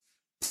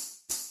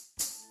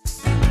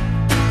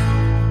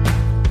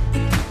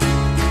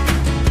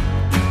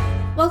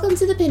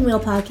Welcome to the Pinwheel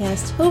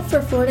Podcast, Hope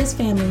for Florida's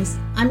Families.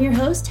 I'm your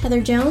host,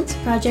 Heather Jones,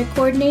 Project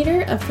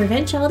Coordinator of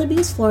Prevent Child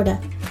Abuse Florida.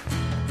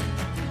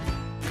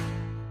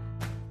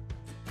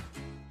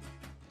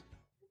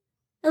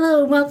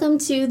 Hello, and welcome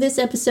to this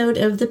episode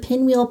of the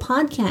Pinwheel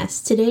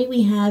Podcast. Today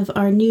we have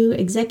our new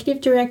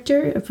Executive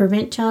Director of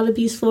Prevent Child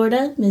Abuse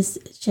Florida, Ms.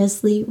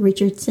 Chesley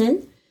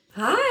Richardson.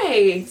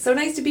 Hi, so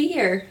nice to be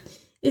here.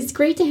 It's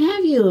great to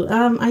have you.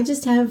 I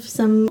just have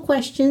some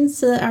questions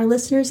so that our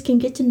listeners can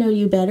get to know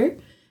you better.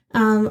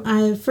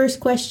 Our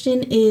first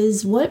question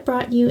is, what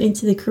brought you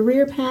into the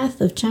career path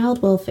of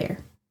child welfare?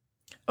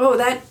 Oh,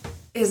 that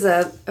is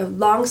a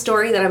long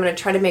story that I'm going to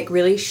try to make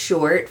really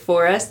short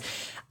for us.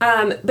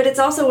 But it's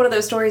also one of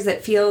those stories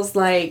that feels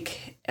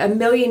like a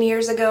million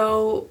years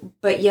ago,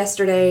 but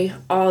yesterday,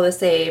 all the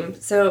same.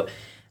 So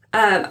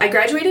I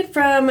graduated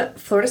from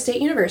Florida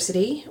State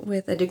University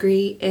with a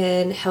degree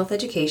in health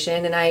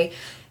education, and I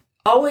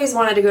always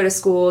wanted to go to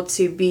school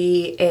to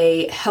be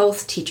a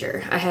health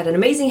teacher. I had an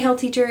amazing health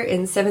teacher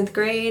in 7th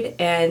grade,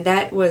 and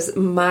that was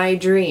my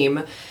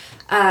dream.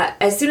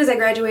 As soon as I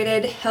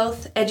graduated,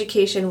 health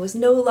education was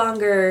no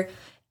longer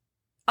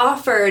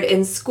offered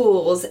in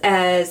schools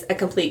as a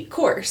complete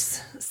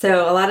course.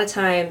 So a lot of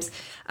times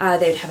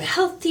they'd have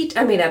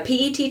a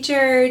PE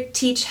teacher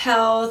teach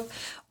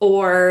health,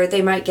 or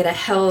they might get a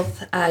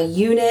health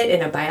unit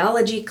in a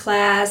biology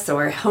class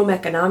or a home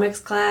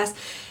economics class.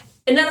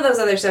 And none of those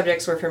other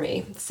subjects were for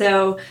me.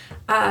 So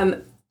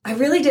I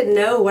really didn't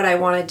know what I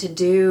wanted to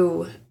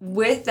do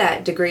with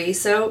that degree.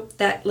 So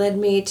that led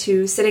me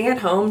to sitting at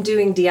home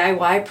doing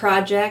DIY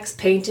projects,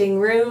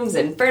 painting rooms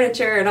and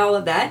furniture and all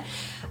of that.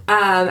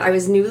 I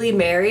was newly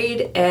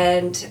married,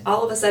 and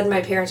all of a sudden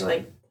my parents were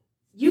like,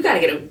 you got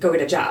to go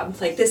get a job.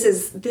 Like, this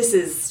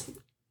is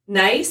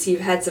nice.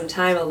 You've had some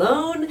time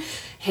alone,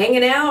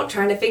 hanging out,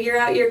 trying to figure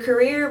out your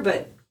career,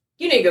 but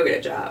you need to go get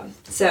a job.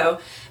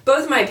 So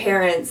both my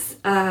parents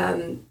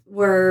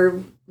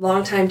were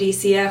longtime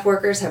DCF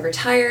workers, have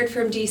retired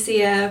from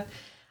DCF.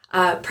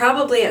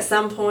 Probably at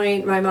some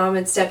point, my mom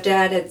and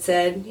stepdad had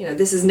said,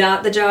 this is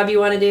not the job you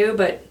want to do,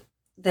 but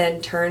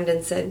then turned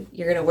and said,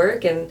 you're going to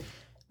work. And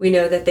we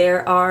know that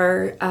there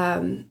are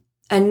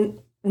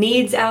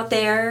needs out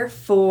there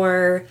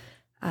for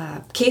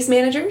case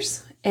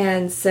managers.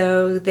 And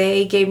so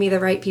they gave me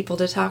the right people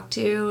to talk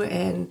to,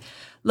 and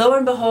lo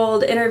and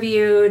behold,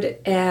 interviewed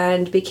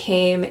and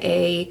became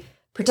a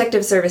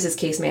protective services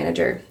case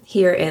manager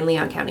here in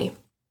Leon County.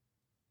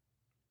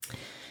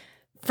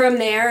 From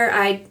there,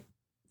 I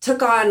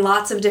took on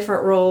lots of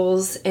different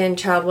roles in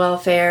child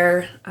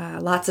welfare,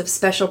 lots of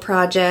special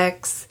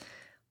projects,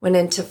 went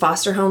into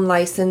foster home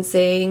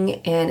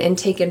licensing and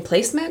intake and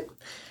placement.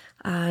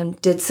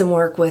 Did some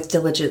work with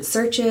diligent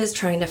searches,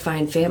 trying to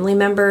find family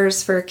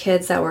members for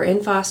kids that were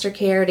in foster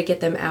care to get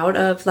them out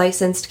of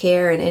licensed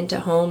care and into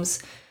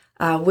homes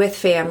with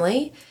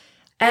family,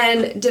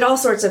 and did all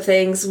sorts of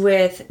things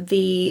with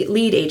the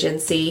lead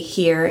agency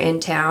here in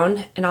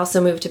town, and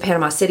also moved to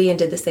Panama City and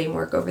did the same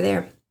work over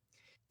there.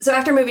 So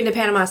after moving to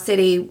Panama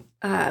City,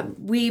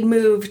 we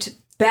moved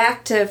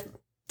back to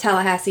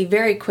Tallahassee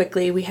very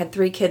quickly. We had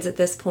 3 kids at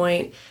this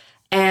point.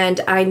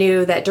 And I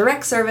knew that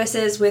direct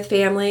services with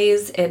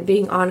families and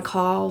being on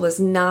call was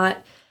not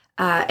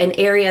an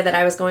area that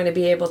I was going to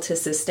be able to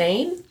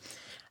sustain.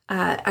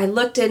 I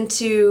looked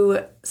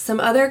into some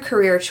other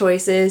career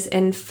choices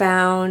and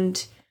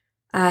found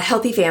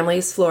Healthy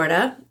Families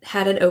Florida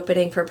had an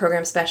opening for a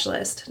program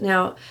specialist.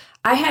 Now,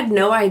 I had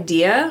no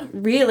idea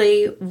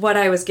really what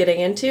I was getting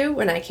into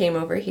when I came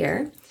over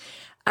here.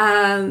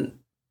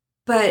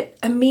 But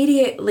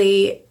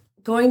immediately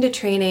going to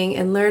training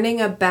and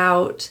learning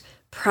about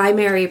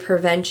primary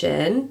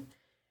prevention,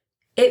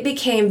 it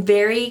became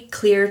very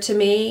clear to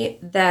me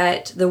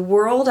that the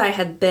world I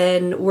had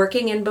been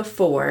working in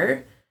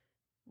before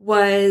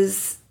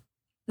was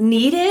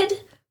needed,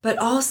 but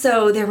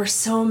also there were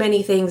so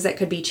many things that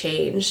could be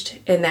changed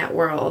in that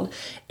world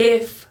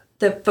if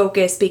the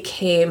focus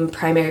became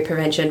primary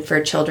prevention for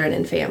children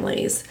and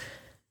families.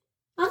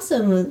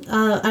 Awesome.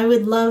 I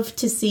would love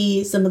to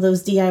see some of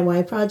those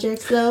DIY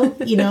projects, though,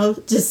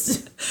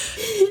 just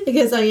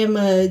because I am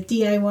a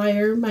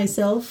DIYer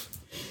myself.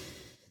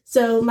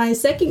 So my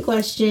second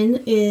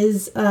question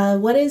is,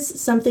 what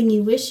is something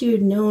you wish you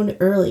had known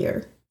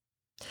earlier?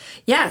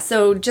 Yeah,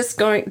 so just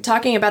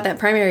talking about that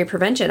primary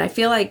prevention, I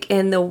feel like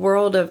in the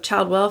world of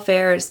child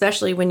welfare,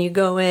 especially when you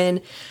go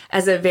in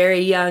as a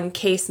very young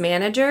case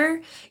manager,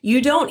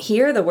 you don't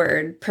hear the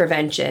word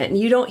prevention.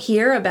 You don't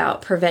hear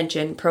about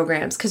prevention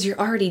programs because you're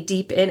already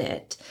deep in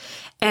it.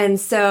 And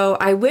so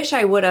I wish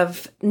I would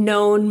have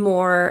known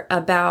more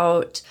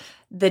about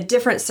the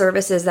different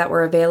services that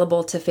were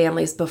available to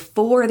families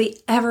before they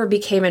ever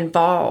became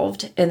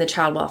involved in the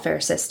child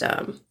welfare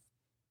system.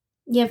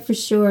 Yeah, for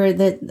sure.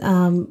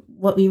 That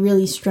what we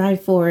really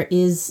strive for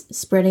is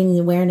spreading the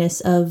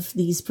awareness of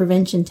these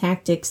prevention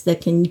tactics that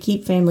can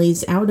keep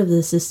families out of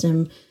the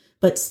system,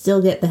 but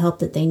still get the help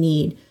that they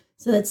need.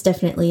 So that's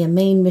definitely a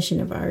main mission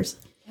of ours.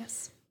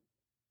 Yes.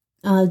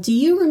 Do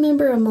you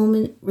remember a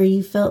moment where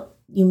you felt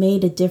you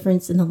made a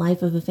difference in the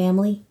life of a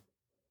family?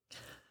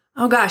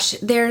 Oh gosh,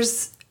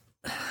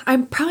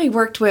 I've probably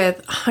worked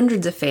with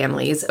hundreds of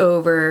families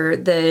over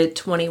the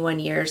 21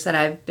 years that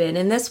I've been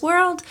in this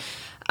world.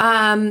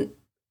 And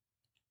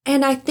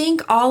I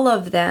think all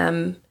of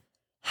them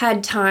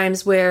had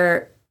times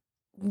where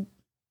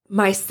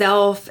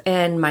myself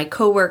and my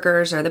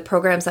coworkers or the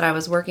programs that I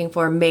was working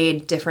for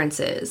made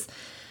differences.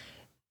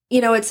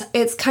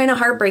 It's kind of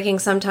heartbreaking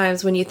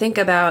sometimes when you think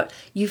about,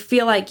 you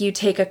feel like you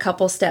take a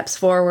couple steps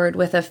forward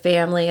with a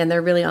family and they're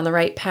really on the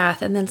right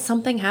path, and then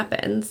something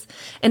happens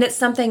and it's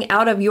something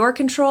out of your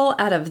control,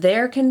 out of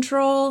their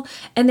control,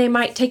 and they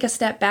might take a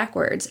step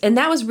backwards. And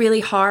that was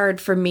really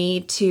hard for me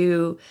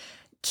to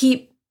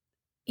keep,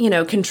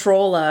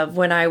 control of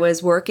when I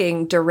was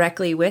working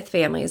directly with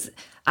families.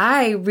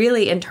 I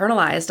really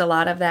internalized a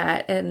lot of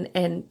that.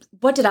 And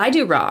what did I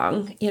do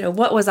wrong?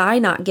 What was I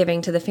not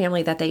giving to the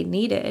family that they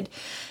needed?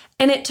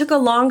 And it took a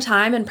long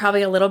time and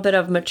probably a little bit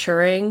of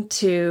maturing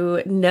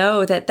to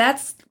know that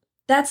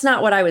that's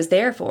not what I was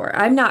there for.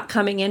 I'm not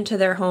coming into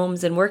their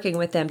homes and working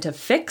with them to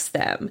fix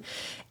them.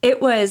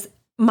 It was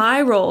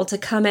my role to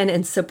come in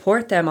and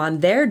support them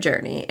on their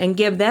journey and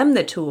give them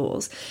the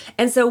tools.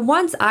 And so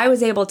once I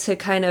was able to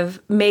kind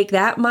of make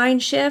that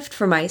mind shift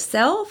for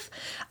myself,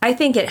 I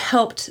think it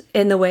helped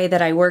in the way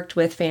that I worked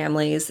with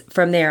families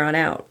from there on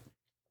out.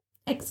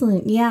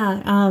 Excellent.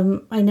 Yeah.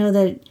 I know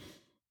that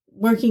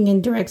working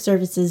in direct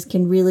services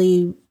can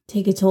really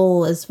take a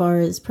toll as far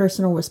as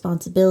personal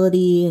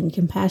responsibility and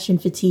compassion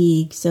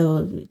fatigue.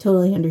 So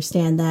totally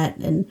understand that.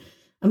 And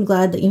I'm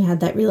glad that you had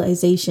that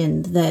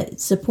realization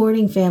that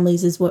supporting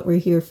families is what we're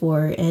here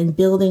for, and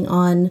building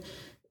on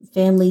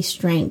family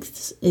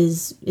strengths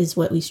is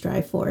what we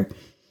strive for.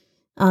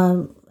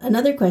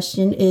 Another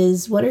question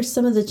is, what are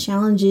some of the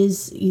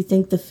challenges you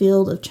think the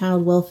field of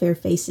child welfare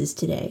faces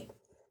today?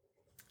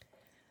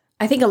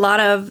 I think a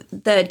lot of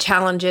the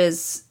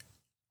challenges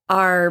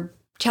are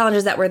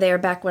challenges that were there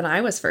back when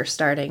I was first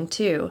starting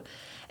too.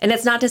 And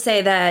it's not to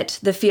say that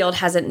the field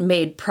hasn't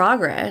made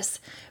progress,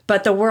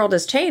 but the world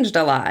has changed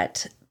a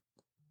lot.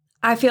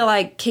 I feel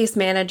like case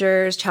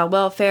managers, child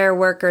welfare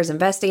workers,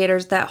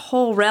 investigators, that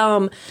whole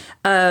realm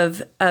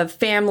of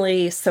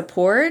family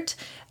support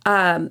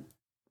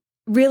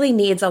really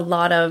needs a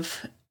lot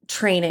of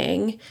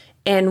training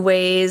and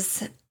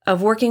ways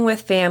of working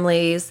with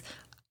families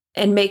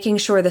and making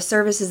sure the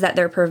services that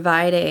they're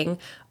providing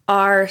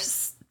are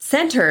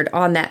centered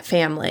on that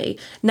family,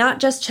 not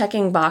just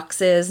checking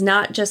boxes,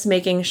 not just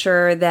making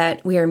sure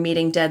that we are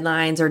meeting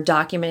deadlines or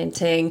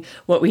documenting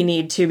what we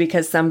need to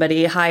because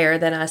somebody higher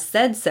than us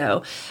said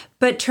so,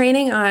 but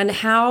training on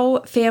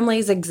how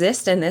families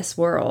exist in this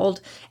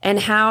world and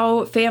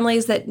how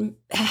families that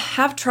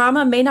have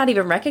trauma may not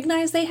even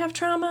recognize they have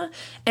trauma,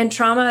 and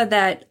trauma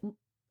that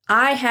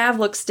I have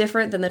looks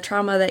different than the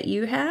trauma that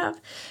you have.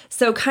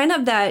 So kind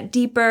of that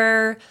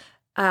deeper,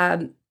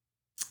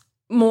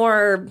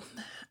 more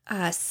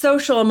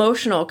social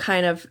emotional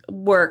kind of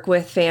work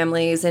with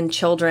families and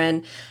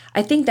children.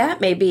 I think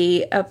that may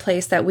be a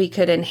place that we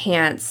could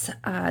enhance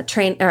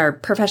train or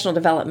professional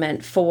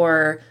development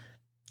for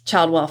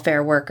child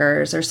welfare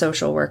workers or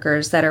social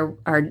workers that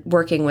are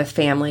working with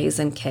families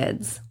and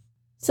kids.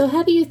 So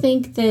how do you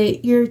think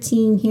that your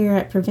team here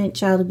at Prevent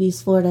Child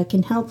Abuse Florida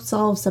can help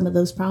solve some of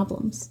those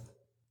problems?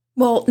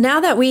 Well,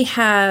 now that we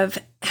have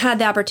had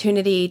the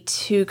opportunity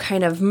to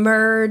kind of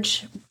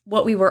merge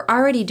what we were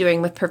already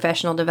doing with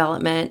professional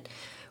development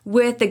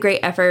with the great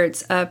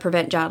efforts of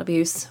Prevent Child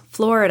Abuse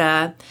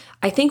Florida,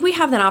 I think we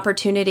have an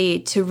opportunity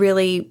to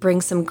really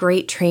bring some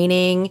great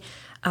training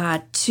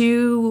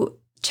to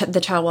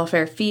the child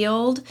welfare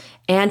field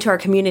and to our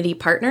community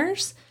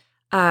partners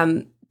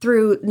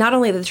through not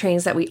only the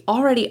trainings that we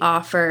already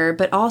offer,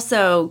 but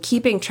also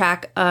keeping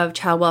track of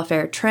child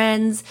welfare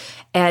trends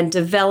and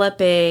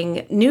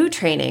developing new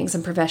trainings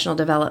and professional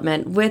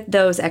development with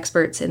those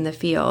experts in the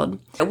field.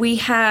 We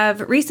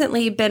have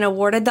recently been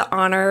awarded the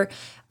honor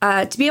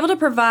to be able to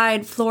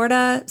provide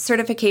Florida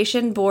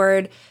Certification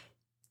Board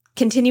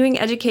continuing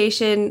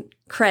education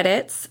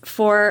credits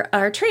for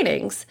our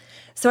trainings.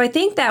 So I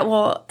think that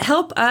will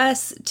help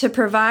us to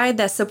provide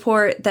the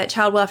support that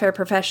child welfare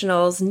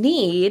professionals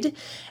need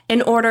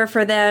in order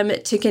for them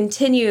to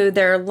continue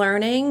their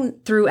learning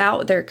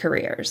throughout their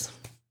careers.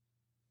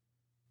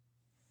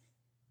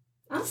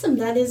 Awesome.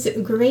 That is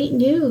great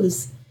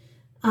news.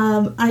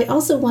 I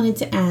also wanted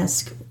to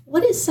ask,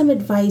 what is some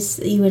advice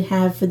that you would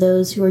have for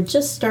those who are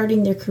just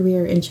starting their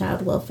career in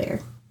child welfare?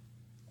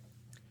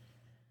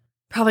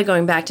 Probably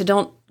going back to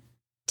don't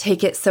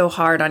take it so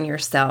hard on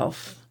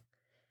yourself.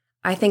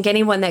 I think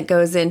anyone that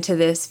goes into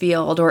this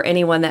field or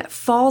anyone that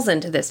falls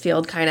into this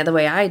field kind of the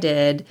way I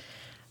did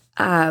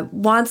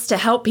wants to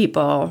help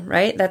people,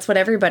 right? That's what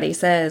everybody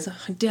says.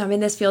 I'm in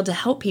this field to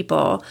help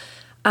people.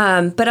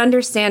 But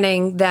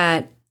understanding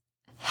that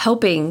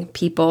helping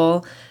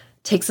people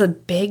takes a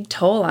big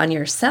toll on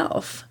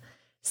yourself.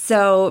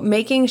 So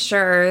making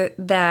sure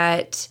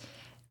that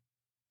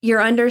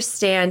you're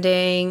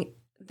understanding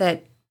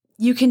that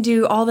you can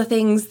do all the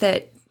things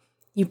that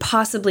you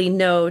possibly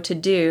know to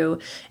do,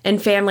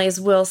 and families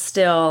will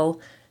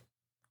still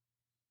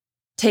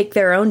take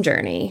their own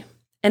journey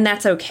And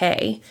that's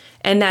okay.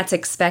 And that's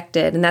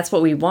expected. And that's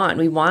what we want.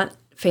 We want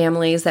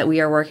families that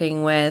we are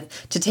working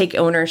with to take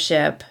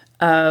ownership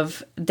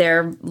of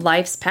their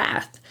life's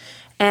path.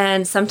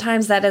 And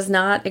sometimes that is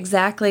not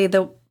exactly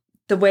the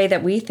way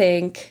that we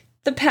think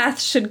the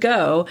path should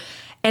go.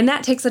 And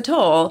that takes a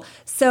toll.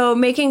 So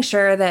making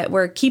sure that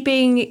we're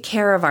keeping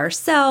care of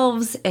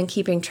ourselves and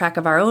keeping track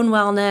of our own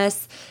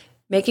wellness,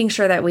 making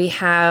sure that we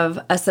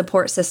have a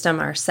support system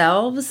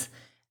ourselves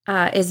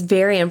is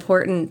very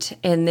important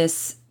in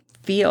this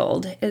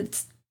field.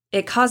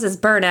 It causes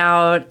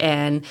burnout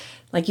and,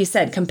 like you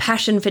said,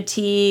 compassion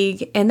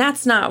fatigue. And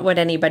that's not what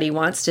anybody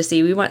wants to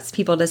see. We want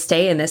people to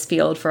stay in this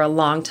field for a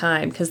long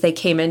time because they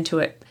came into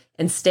it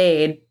and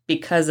stayed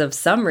because of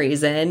some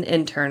reason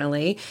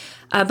internally.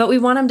 But we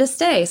want them to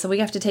stay. So we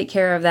have to take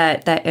care of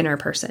that inner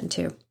person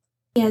too.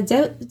 Yeah,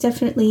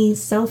 definitely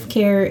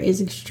self-care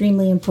is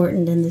extremely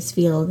important in this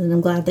field. And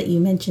I'm glad that you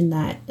mentioned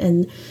that.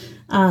 And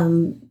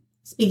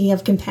speaking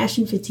of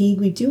compassion fatigue,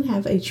 we do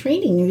have a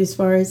training as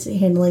far as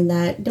handling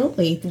that, don't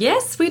we?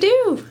 Yes, we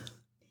do.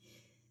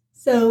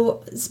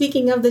 So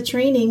speaking of the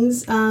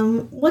trainings,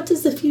 what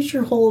does the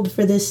future hold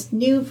for this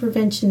new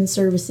prevention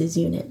services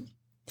unit?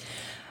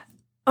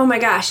 Oh my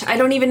gosh, I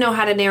don't even know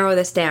how to narrow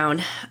this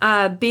down.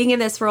 Being in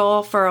this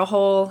role for a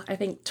whole, I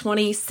think,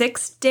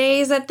 26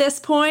 days at this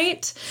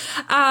point,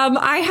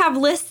 I have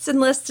lists and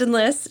lists and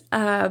lists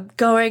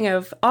going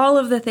of all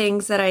of the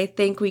things that I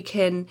think we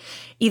can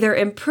either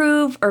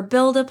improve or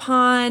build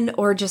upon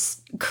or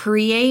just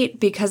create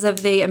because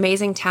of the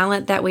amazing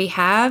talent that we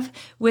have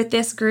with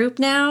this group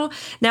now.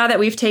 Now that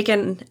we've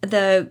taken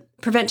the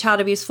Prevent Child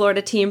Abuse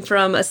Florida team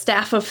from a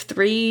staff of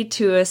 3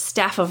 to a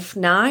staff of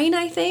 9,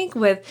 I think,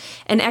 with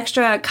an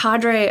extra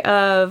cadre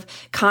of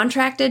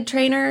contracted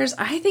trainers,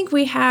 I think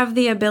we have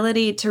the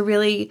ability to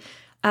really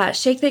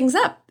shake things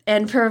up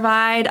and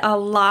provide a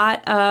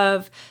lot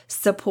of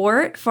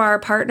support for our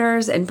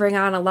partners and bring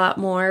on a lot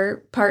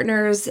more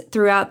partners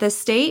throughout this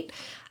state.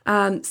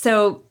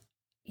 So,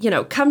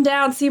 come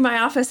down, see my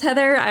office,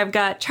 Heather. I've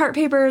got chart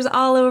papers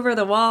all over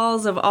the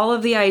walls of all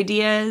of the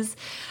ideas.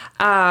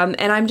 And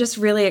I'm just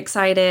really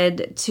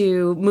excited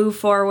to move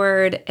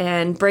forward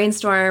and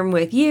brainstorm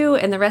with you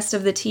and the rest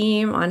of the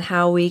team on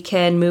how we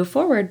can move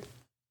forward.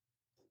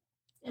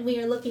 And we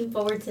are looking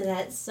forward to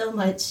that so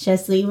much,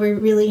 Chesley. We're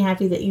really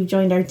happy that you've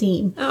joined our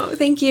team. Oh,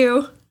 thank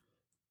you.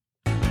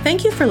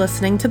 Thank you for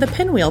listening to the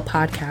Pinwheel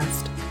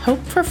Podcast,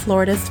 Hope for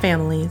Florida's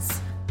Families.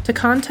 To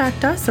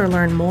contact us or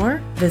learn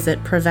more,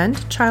 visit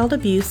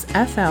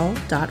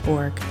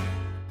preventchildabusefl.org.